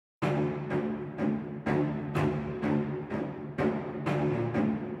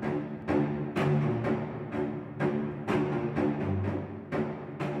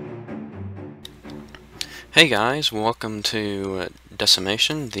Hey guys, welcome to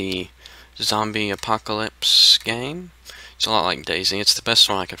Decimation, the zombie apocalypse game. It's a lot like Daisy. It's the best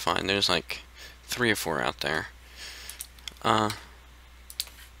one I could find. There's like 3 or 4 out there. But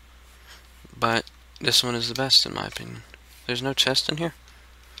this one is the best in my opinion. There's no chest in here?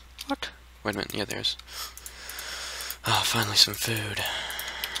 What? Wait a minute, yeah there's. Oh, finally some food.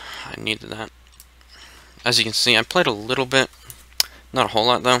 I needed that. As you can see, I played a little bit. Not a whole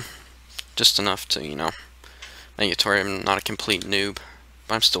lot though. Just enough to, make it to where I'm not a complete noob.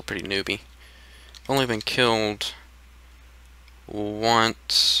 But I'm still pretty newbie. I've only been killed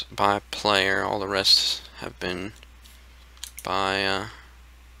once by a player. All the rest have been by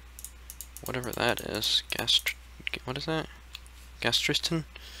whatever that is. What is that? Gastriston?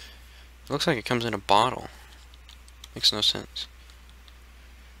 It looks like it comes in a bottle. Makes no sense.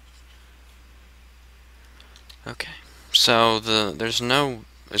 Okay. So there's no,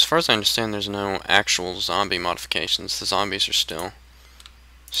 as far as I understand, there's no actual zombie modifications. The zombies are still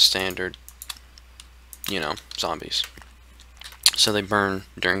standard, zombies. So they burn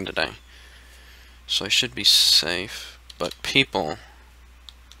during the day. So I should be safe. But people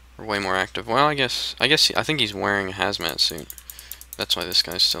are way more active. Well, I think he's wearing a hazmat suit. That's why this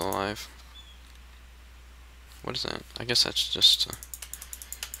guy's still alive. What is that? I guess that's just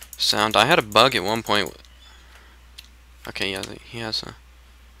sound. I had a bug at one point. Okay, yeah, he has a...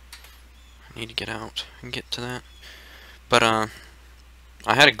 I need to get out and get to that. But, I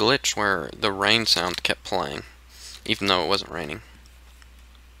had a glitch where the rain sound kept playing, even though it wasn't raining.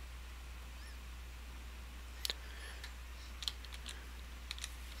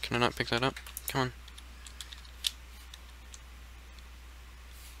 Can I not pick that up? Come on.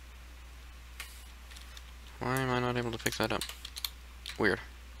 Why am I not able to pick that up? Weird.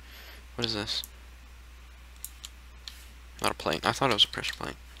 What is this? Not a plate. I thought it was a pressure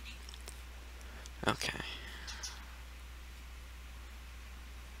plate. Okay.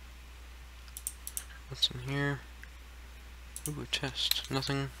 What's in here? Ooh, a chest.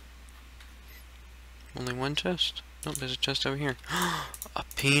 Nothing. Only one chest? Nope, there's a chest over here. A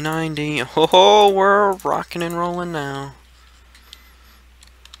P90. Oh, we're rocking and rolling now.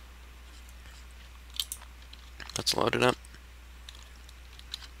 Let's load it up.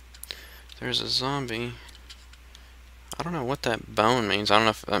 There's a zombie. I don't know what that bone means. I don't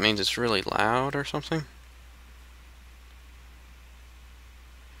know if that means it's really loud or something.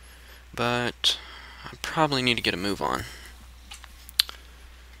 But I probably need to get a move on.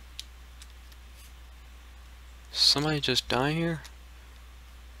 Somebody just die here?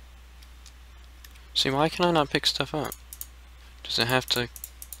 See, why can I not pick stuff up? Does it have to...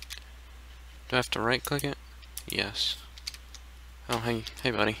 Do I have to right click it? Yes. Oh, hey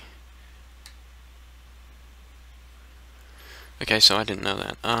buddy. Okay, so I didn't know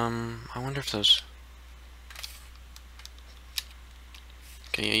that. I wonder if those...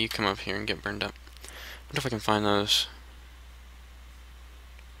 Okay, yeah, you come up here and get burned up. I wonder if I can find those.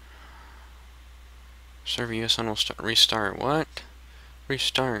 Server USN will restart. What?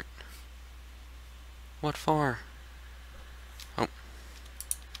 Restart. What for? Oh.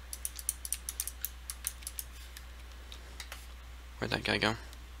 Where'd that guy go?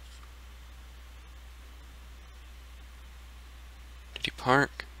 Did he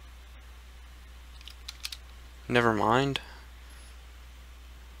park? Never mind.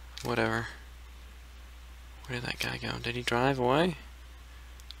 Whatever. Where did that guy go? Did he drive away?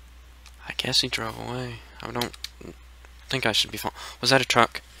 I guess he drove away. I don't think I should be fine. Was that a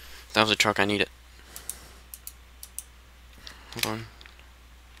truck? That was a truck. I need it. Hold on.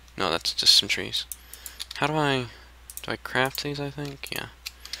 No, that's just some trees. How do I craft these, I think? Yeah.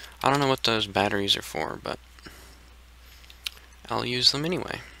 I don't know what those batteries are for, but I'll use them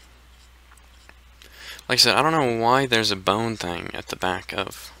anyway. Like I said, I don't know why there's a bone thing at the back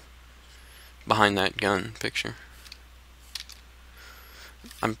of... behind that gun picture.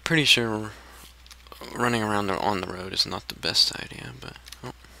 I'm pretty sure running around on the road is not the best idea, but...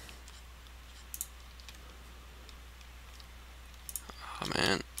 Oh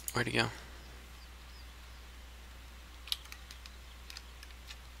man, where'd he go?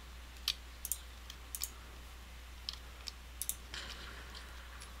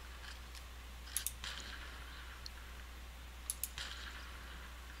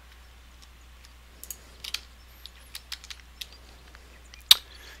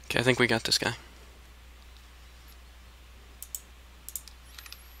 Okay, I think we got this guy.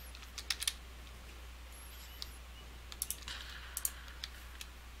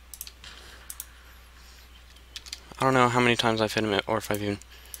 I don't know how many times I've hit him, or if I've even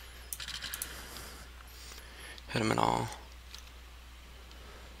hit him at all.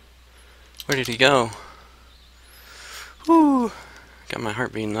 Where did he go? Got my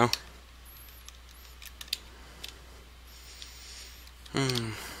heart beating, though.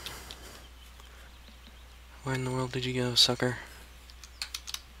 Where in the world did you go, sucker?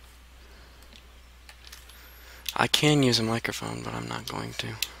 I can use a microphone, but I'm not going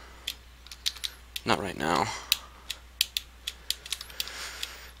to. Not right now.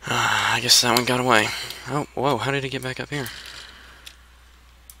 I guess that one got away. Oh, whoa, how did he get back up here?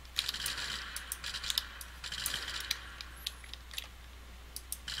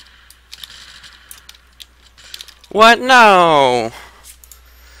 What? No!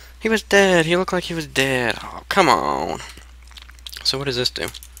 He was dead. He looked like he was dead. Oh, come on. So what does this do?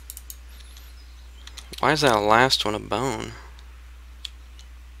 Why is that last one a bone?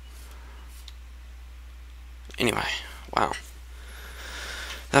 Anyway, wow.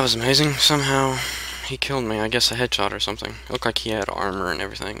 That was amazing. Somehow he killed me. I guess a headshot or something. It looked like he had armor and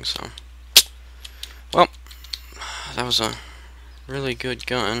everything, so. Well, that was a really good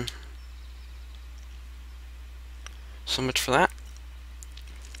gun. So much for that.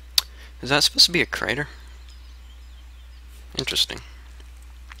 Is that supposed to be a crater? Interesting.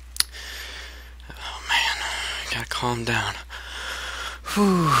 Oh man, gotta calm down.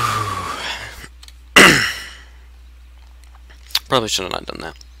 Whew. Probably should have not done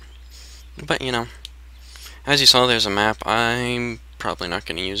that. But you know, as you saw, there's a map. I'm probably not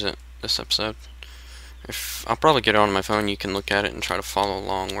going to use it this episode. I'll probably get it on my phone. You can look at it and try to follow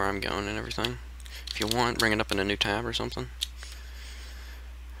along where I'm going and everything. If you want, bring it up in a new tab or something.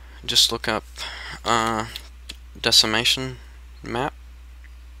 Just look up Decimation map.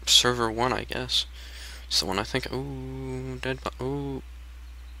 Server 1, I guess. It's the one I think. Ooh, ooh.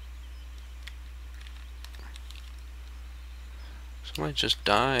 Somebody just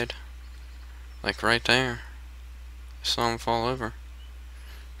died. Like right there. I saw him fall over.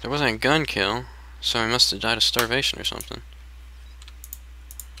 There wasn't a gun kill, so he must have died of starvation or something.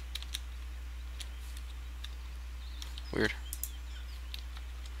 Weird.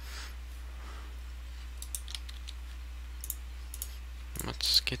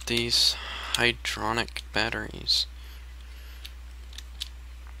 Let's get these hydronic batteries.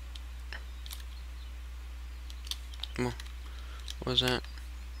 Come on. What was that?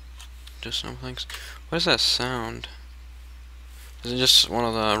 Just some things. What is that sound? Is it just one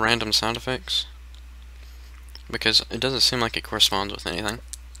of the random sound effects? Because it doesn't seem like it corresponds with anything.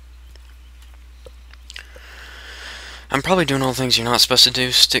 I'm probably doing all the things you're not supposed to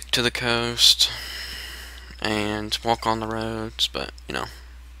do. Stick to the coast and walk on the roads, but you know,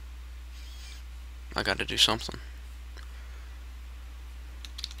 I gotta do something.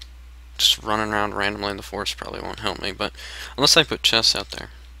 Just running around randomly in the forest probably won't help me, but unless I put chests out there,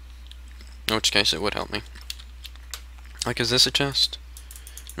 in which case it would help me. Like, is this a chest?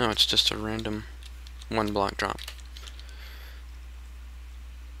 No, it's just a random 1 block drop.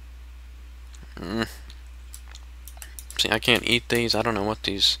 See, I can't eat these. I don't know what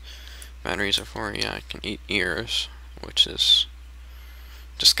these batteries are for. Yeah, I can eat ears, which is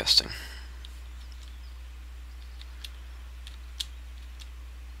disgusting.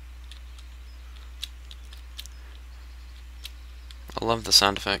 I love the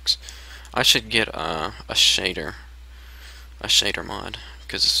sound effects. I should get a shader mod,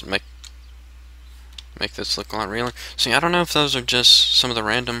 because make this look a lot realer. See, I don't know if those are just some of the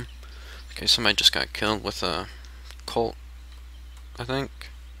random. Okay, somebody just got killed with a Colt, I think,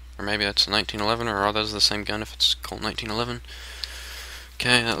 or maybe that's 1911, or are those the same gun if it's Colt 1911?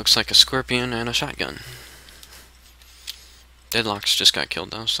 Okay, that looks like a scorpion and a shotgun. Deadlock's just got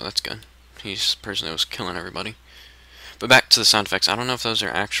killed though, so that's good. He's the person that was killing everybody. But back to the sound effects. I don't know if those are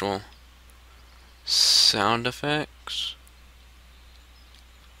actual sound effects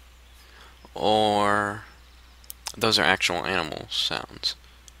or those are actual animal sounds.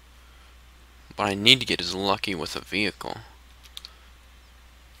 What I need to get is lucky with a vehicle.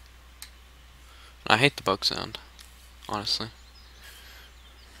 I hate the bug sound, honestly.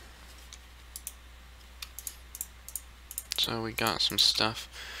 So we got some stuff.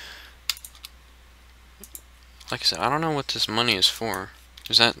 Like I said, I don't know what this money is for.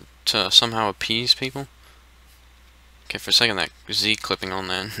 Is that to somehow appease people? Okay, for a second that Z clipping on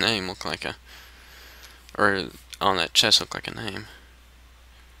that name looked like a... or on that chest looked like a name.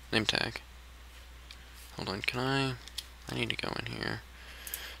 Name tag. Hold on, can I need to go in here.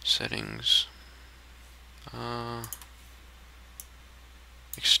 Settings.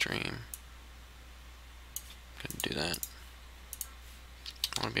 Extreme. Couldn't do that.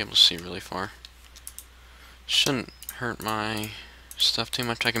 I want to be able to see really far. Shouldn't hurt my stuff too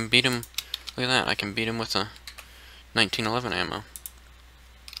much. I can beat him. Look at that. I can beat him with a 1911 ammo.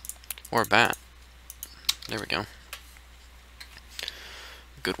 Or a bat. There we go.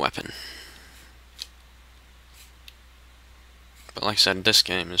 good weapon. But like I said, this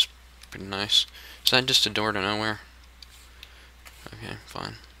game is pretty nice. Is that just a door to nowhere? Okay,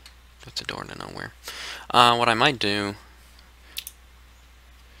 fine. That's a door to nowhere. What I might do...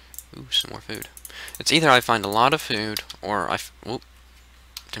 Ooh, some more food. It's either I find a lot of food, or Whoop.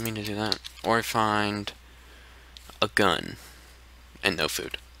 Didn't mean to do that. Or I find a gun and no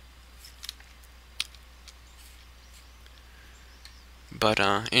food. But,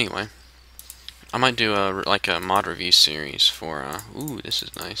 anyway. I might do like a mod review series for, ooh, this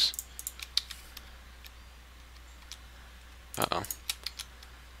is nice. Uh-oh.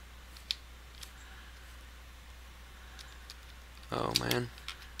 Oh, man.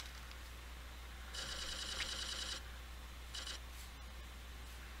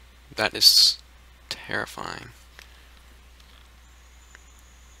 That is terrifying.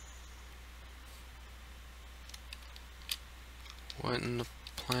 What in the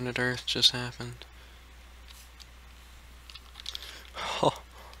planet Earth just happened? Oh,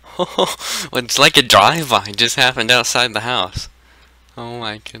 it's like a drive-by just happened outside the house. Oh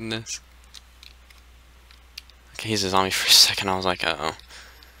my goodness. Okay, he's a zombie for a second. I was like, uh-oh.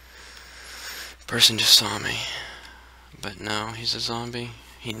 Person just saw me. But no, he's a zombie.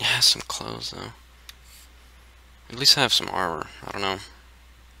 He has some clothes, though. At least I have some armor. I don't know.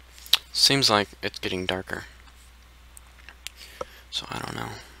 Seems like it's getting darker. So I don't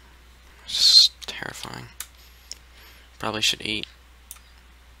know. It's just terrifying. Probably should eat.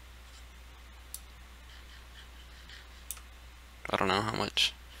 I don't know how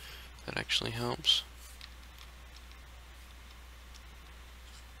much that actually helps.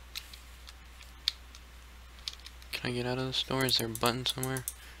 Can I get out of this door? Is there a button somewhere?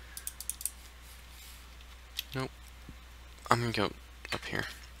 Nope. I'm gonna go up here.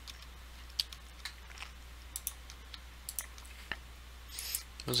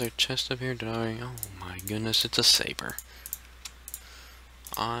 Was there a chest up here? Did I? Oh my goodness, it's a saber.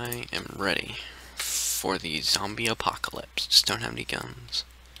 I am ready for the zombie apocalypse. Just don't have any guns.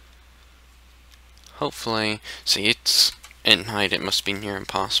 Hopefully, see, it's at night. It must be near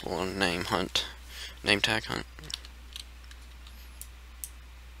impossible to name tag hunt.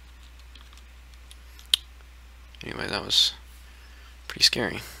 Anyway, that was pretty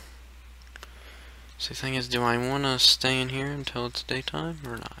scary. So the thing is, do I want to stay in here until it's daytime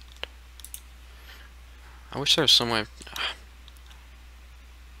or not? I wish there was some way.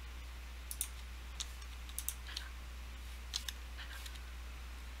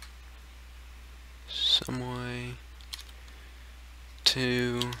 Some way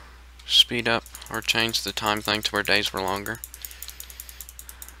to speed up or change the time thing to where days were longer.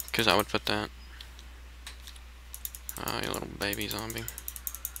 Because I would put that. Oh, you little baby zombie.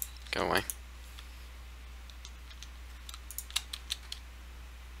 Go away.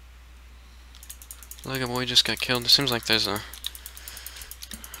 Look, a boy just got killed. It seems like there's a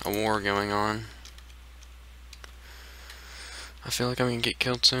war going on. I feel like I'm gonna get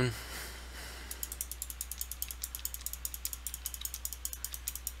killed soon.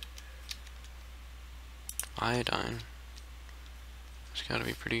 Iodine. It's gotta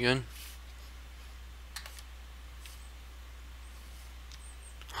be pretty good.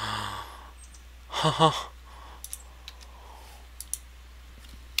 Haha.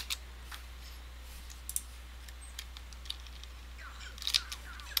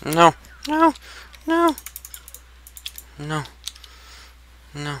 No, no, no, no,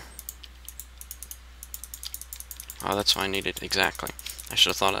 no. Oh, that's what I needed, exactly. I should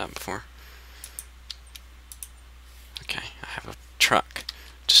have thought of that before. Okay, I have a truck.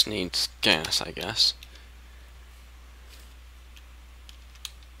 Just needs gas, I guess.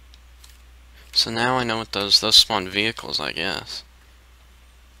 So now I know what those spawn vehicles, I guess.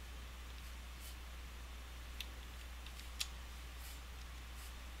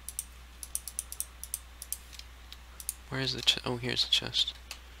 Where is the chest? Oh, here's the chest.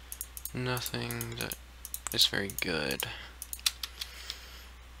 Nothing that is very good.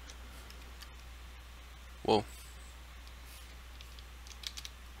 Whoa.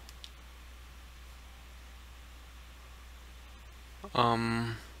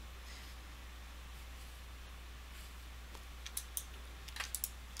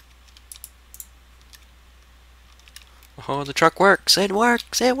 Oh, the truck works! It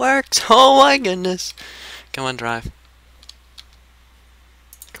works! It works! Oh my goodness! Come on, drive.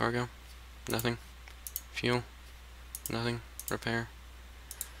 Cargo? Nothing. Fuel? Nothing. Repair?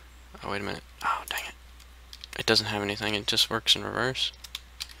 Oh, wait a minute. Oh, dang it. It doesn't have anything. It just works in reverse.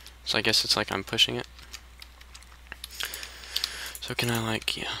 So I guess it's like I'm pushing it. So can I,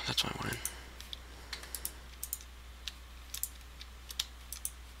 like, yeah, that's what I wanted.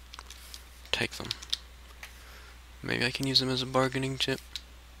 take them. Maybe I can use them as a bargaining chip.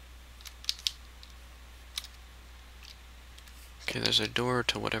 Okay, there's a door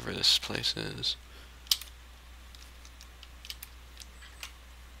to whatever this place is.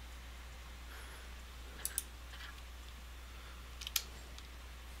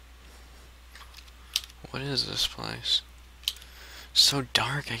 What is this place? So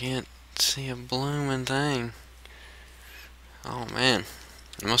dark I can't see a blooming thing. Oh man,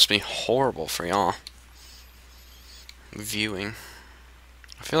 it must be horrible for y'all viewing.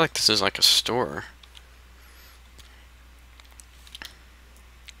 I feel like this is like a store.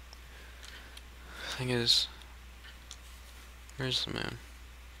 Thing is, where's the moon?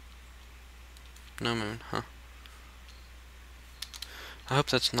 No moon, huh? I hope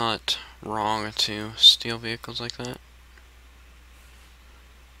that's not wrong to steal vehicles like that.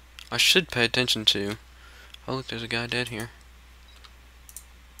 I should pay attention to. Oh look, there's a guy dead here.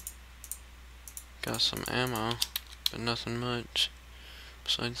 Got some ammo, but nothing much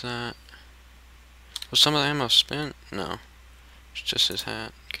besides that. Was some of the ammo spent? No. It's just his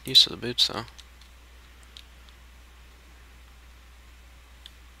hat. Could use the boots though.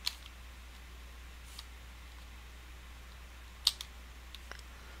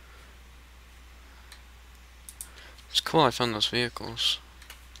 It's cool I found those vehicles.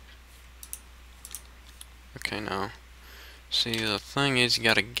 Okay, now. See, the thing is, you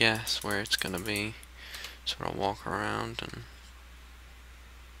gotta guess where it's gonna be. Sort of walk around and...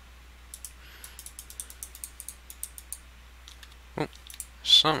 Oh,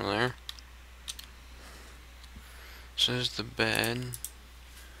 something there. So there's the bed.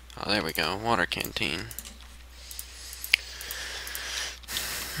 Oh, there we go. Water canteen.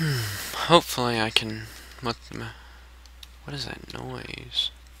 Hopefully I can... What is that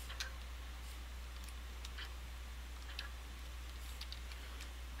noise?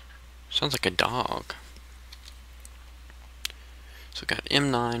 Sounds like a dog. So we got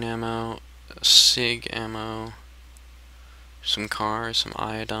M9 ammo, SIG ammo, some cars, some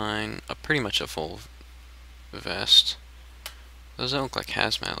iodine, pretty much a full vest. Those don't look like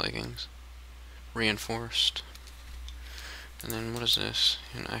hazmat leggings. Reinforced. And then what is this?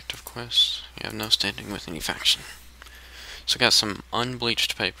 An active quest. You have no standing with any faction. So got some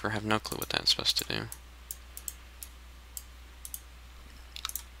unbleached paper. Have no clue what that's supposed to do.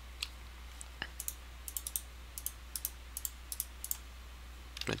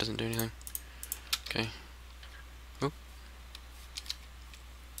 That doesn't do anything. Okay. Oop.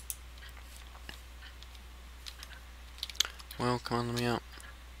 Well, come on, let me out.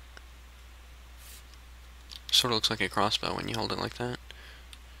 Sort of looks like a crossbow when you hold it like that.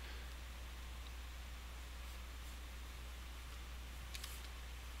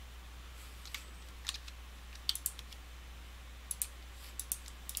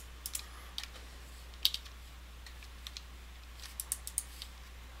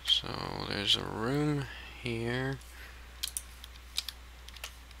 So there's a room here.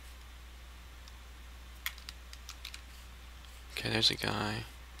 Okay, there's a guy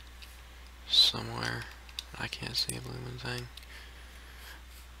somewhere. I can't see a blooming thing.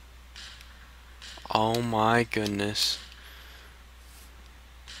 Oh my goodness.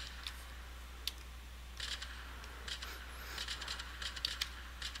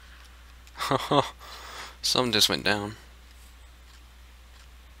 Something just went down.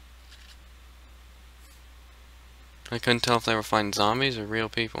 I couldn't tell if they were fighting zombies or real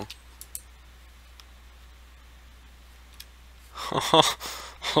people.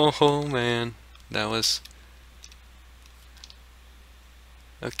 Oh man, that was...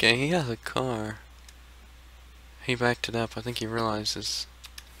 Okay, he has a car. He backed it up. I think he realizes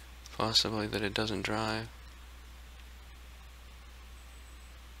possibly that it doesn't drive.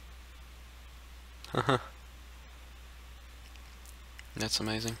 Haha. That's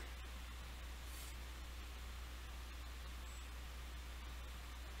amazing.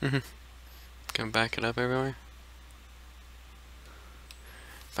 Gonna back it up everywhere.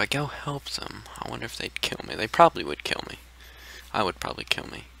 If I go help them, I wonder if they'd kill me. They probably would kill me. I would probably kill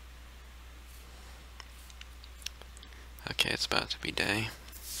me. Okay, it's about to be day.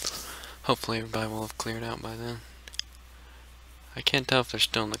 Hopefully everybody will have cleared out by then. I can't tell if they're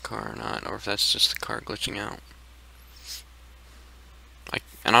still in the car or not, or if that's just the car glitching out.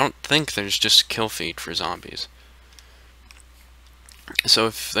 And I don't think there's just kill feed for zombies. So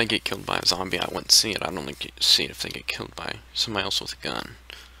if they get killed by a zombie, I wouldn't see it. I'd only see it if they get killed by somebody else with a gun.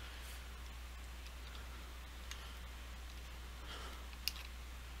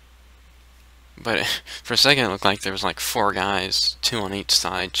 But for a second it looked like there was like 4 guys, 2 on each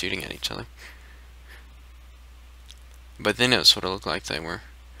side, shooting at each other. But then it sort of looked like they were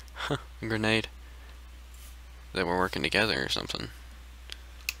A grenade. That we're working together or something.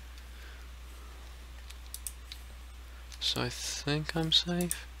 So I think I'm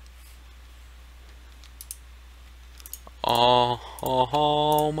safe.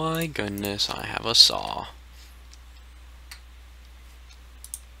 Oh my goodness, I have a saw.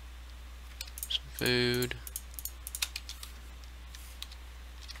 Some food.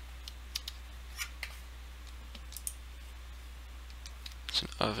 It's an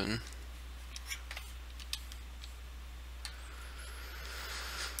oven.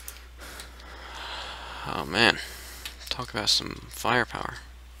 Oh man, talk about some firepower.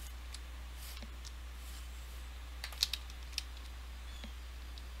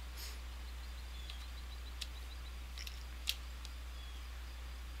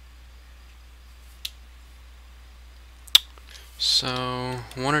 So,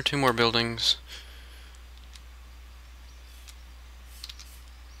 one or two more buildings.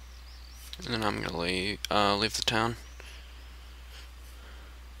 And then I'm gonna leave the town.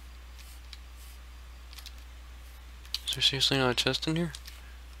 Is there seriously not a chest in here?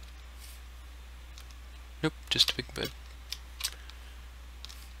 Nope, just a big bed.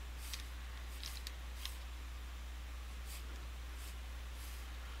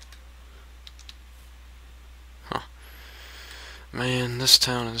 Huh. Man, this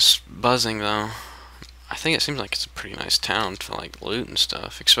town is buzzing though. I think it seems like it's a pretty nice town to like loot and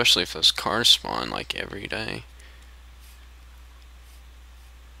stuff, especially if those cars spawn like every day.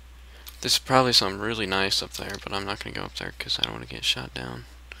 There's probably something really nice up there, but I'm not gonna go up there because I don't want to get shot down.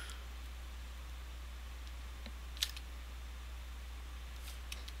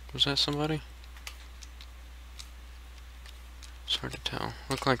 Was that somebody? It's hard to tell.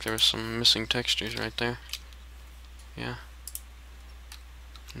 Looked like there was some missing textures right there. Yeah.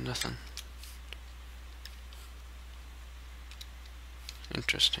 Nothing.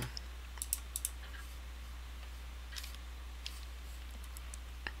 Interesting.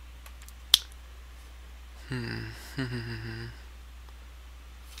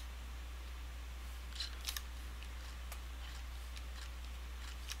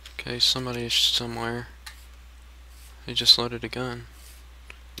 Okay, somebody is somewhere. They just loaded a gun.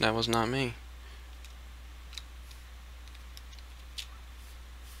 That was not me.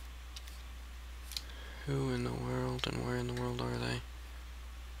 Who in the world and where in the world are they?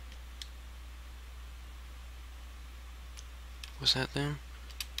 Was that them?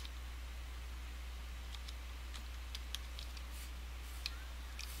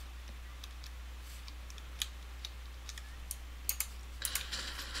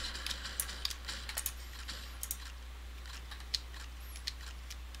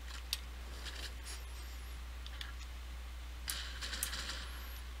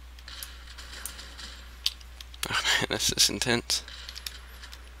 Oh man, this is intense.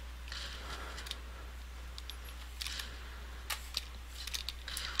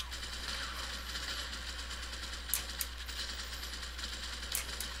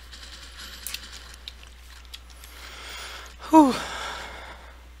 Whew.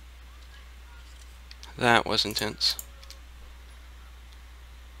 That was intense.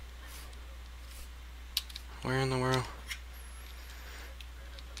 Where in the world?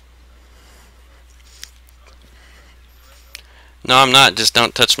 No, I'm not. Just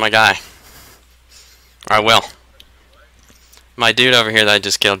don't touch my guy. Or I will. My dude over here that I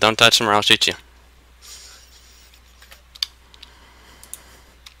just killed. Don't touch him or I'll shoot you.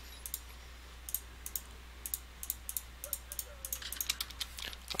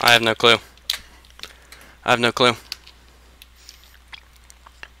 I have no clue. I have no clue.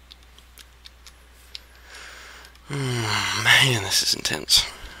 Man, this is intense.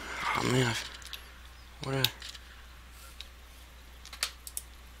 Oh man, what a...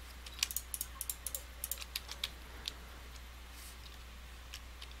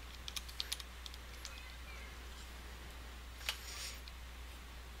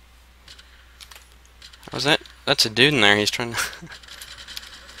 Was that? That's a dude in there. He's trying to...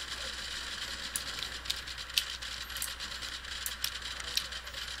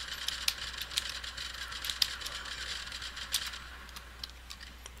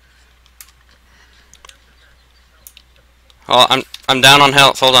 Oh, I'm down on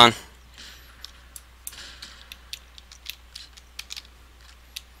health. Hold on.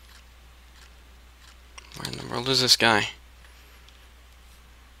 Where in the world is this guy?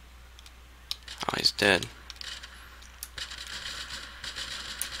 Oh, he's dead.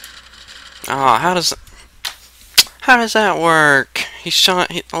 Oh, how does that work? He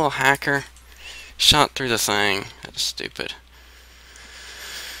little hacker shot through the thing. That's stupid.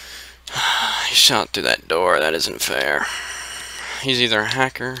 He shot through that door. That isn't fair. He's either a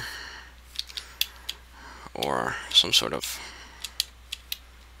hacker or some sort of,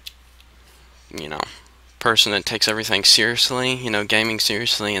 you know, person that takes everything seriously, you know, gaming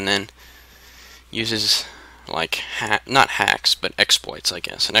seriously, and then uses, like, not hacks, but exploits, I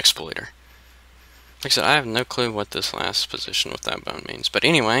guess, an exploiter. Like I said, I have no clue what this last position with that bone means, but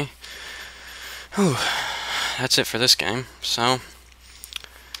anyway, whew, that's it for this game. So,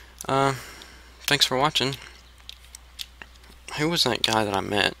 thanks for watching. Who was that guy that I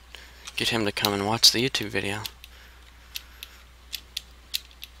met? Get him to come and watch the YouTube video.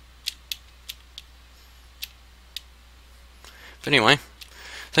 But anyway,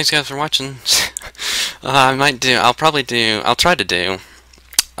 thanks guys for watching. I'll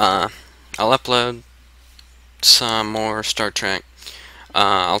upload some more Star Trek.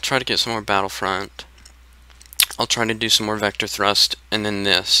 I'll try to get some more Battlefront. I'll try to do some more Vector Thrust, and then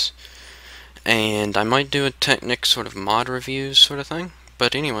this. And I might do a Technic sort of mod reviews sort of thing.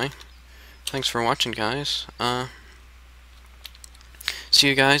 But anyway, thanks for watching, guys. See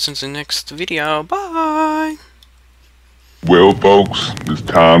you guys in the next video. Bye! Well, folks, it's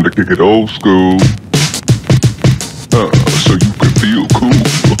time to kick it old school. So you can